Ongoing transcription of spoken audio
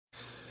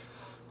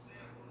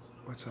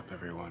What's up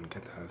everyone? ¿Qué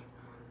tal?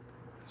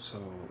 So,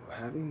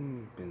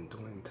 having been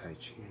doing Tai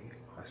Chi,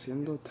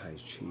 haciendo Tai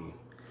Chi,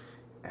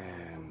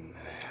 and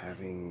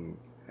having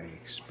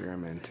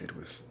experimented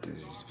with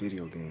these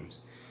video games,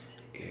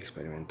 y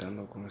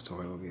experimentando con estos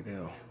juegos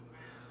video,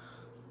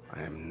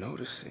 I am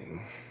noticing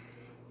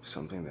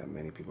something that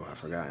many people have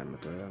forgotten. Me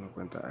estoy dando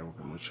cuenta de algo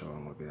que muchos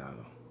han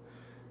olvidado.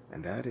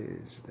 And that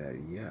is that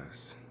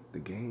yes, the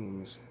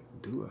games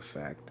do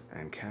affect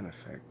and can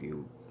affect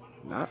you,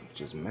 not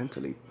just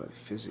mentally, but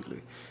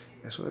physically.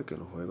 Eso de que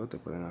los juegos te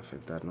pueden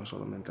afectar no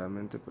solo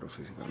mentalmente, pero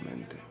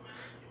físicamente.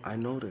 I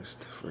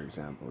noticed, for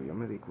example, yo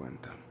me di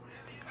cuenta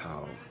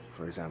how,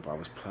 for example, I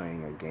was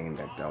playing a game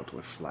that dealt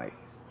with flight.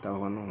 Estaba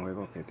jugando un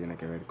juego que tiene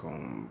que ver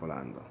con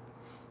volando.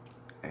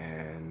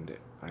 And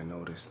I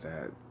noticed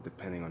that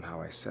depending on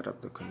how I set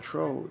up the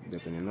control,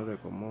 dependiendo de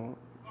cómo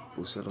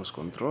puse los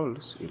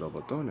controls y los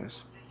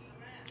botones,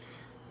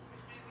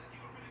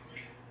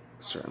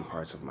 certain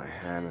parts of my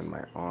hand and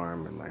my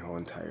arm and my whole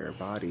entire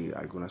body,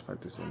 algunas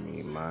partes de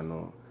mi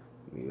mano,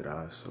 mi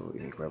brazo y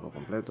mi cuerpo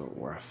completo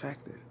were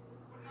affected.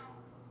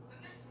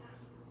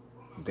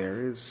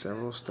 There is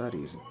several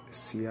studies,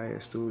 CI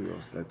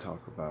studios, that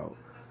talk about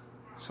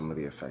some of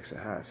the effects it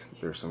has.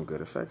 There's some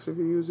good effects if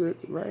you use it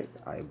right.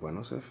 Hay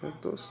buenos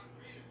efectos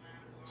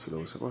si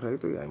lo usa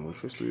correcto, y hay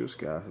muchos estudios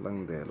que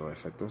hablan de los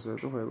efectos de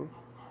tu juego.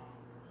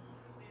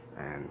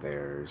 And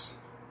there's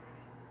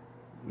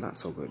not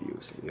so good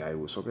use, y hay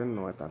uso que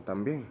no están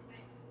tan bien.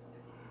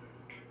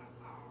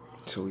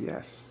 So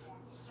yes,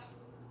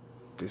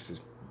 this is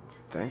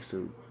thanks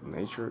to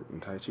nature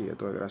and Tai Chi.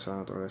 Esto es gracias a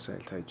la naturaleza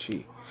del Tai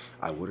Chi.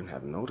 I wouldn't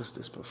have noticed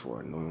this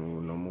before. No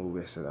me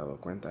hubiese dado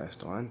cuenta de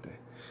esto antes.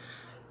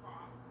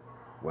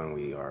 When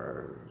we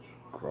are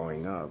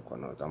growing up,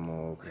 cuando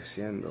estamos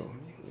creciendo,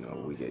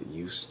 we get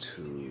used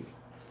to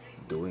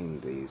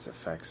doing these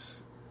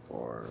effects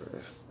or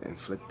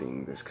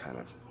inflicting this kind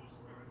of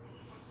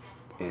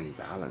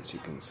imbalance, you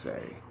can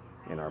say,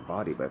 in our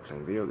body by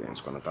playing video games.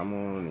 Cuando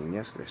estamos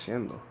niñez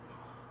creciendo,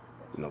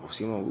 nos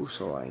pusimos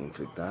uso a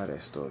inflictar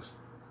estos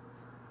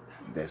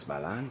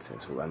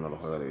desbalances jugando los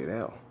juegos de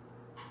video.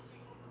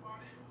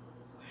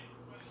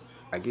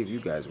 I give you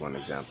guys one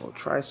example.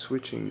 Try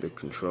switching the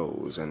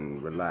controls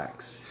and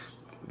relax.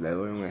 Le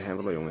doy un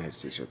ejemplo y un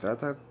ejercicio.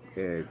 Trata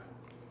de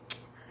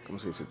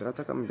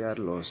cambiar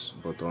los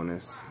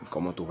botones,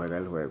 como tú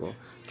juegas el juego.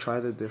 Try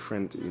the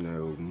different,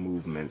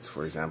 movements.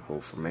 For example,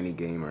 for many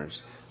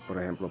gamers, por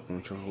ejemplo,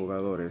 muchos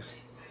jugadores,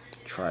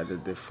 try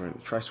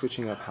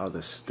switching up how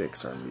the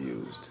sticks are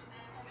used.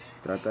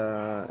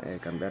 Trata de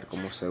cambiar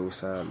cómo se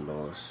usa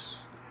los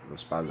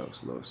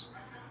palos, los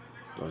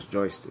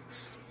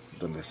joysticks,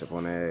 donde se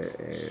pone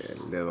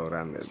el dedo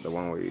grande, the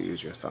one where you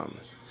use your thumb.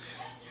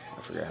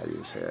 I forget how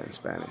you say that in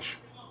Spanish.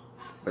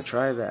 But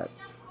try that.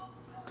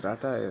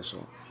 Trata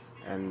eso.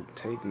 And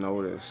take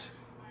notice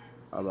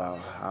about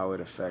how it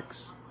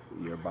affects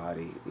your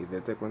body. Y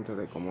date cuenta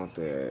de cómo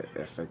te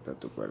afecta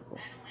tu cuerpo.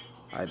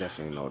 I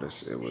definitely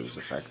noticed it was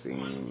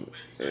affecting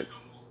it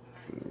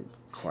in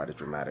quite a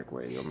dramatic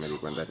way. Yo me di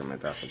cuenta que me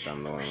está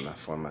afectando en una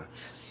forma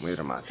muy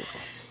dramática.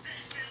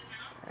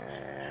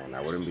 And I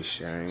wouldn't be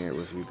sharing it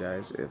with you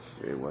guys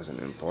if it wasn't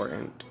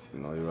important.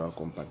 No iba a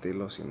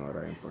compartirlo si no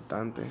era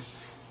importante.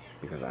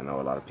 Because I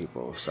know a lot of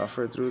people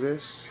suffer through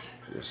this.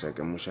 Yo sé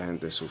que mucha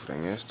gente sufre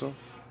en esto.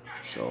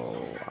 So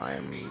I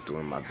am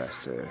doing my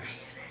best to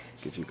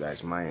give you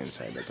guys my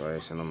insight. Estoy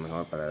haciendo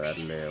mejor para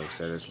darle a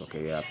ustedes lo que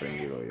he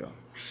aprendido yo.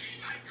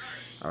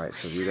 Alright,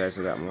 so if you guys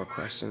have got more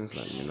questions,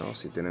 let me know.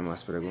 Si tienen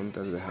más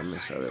preguntas, déjame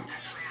saber.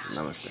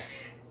 Namaste.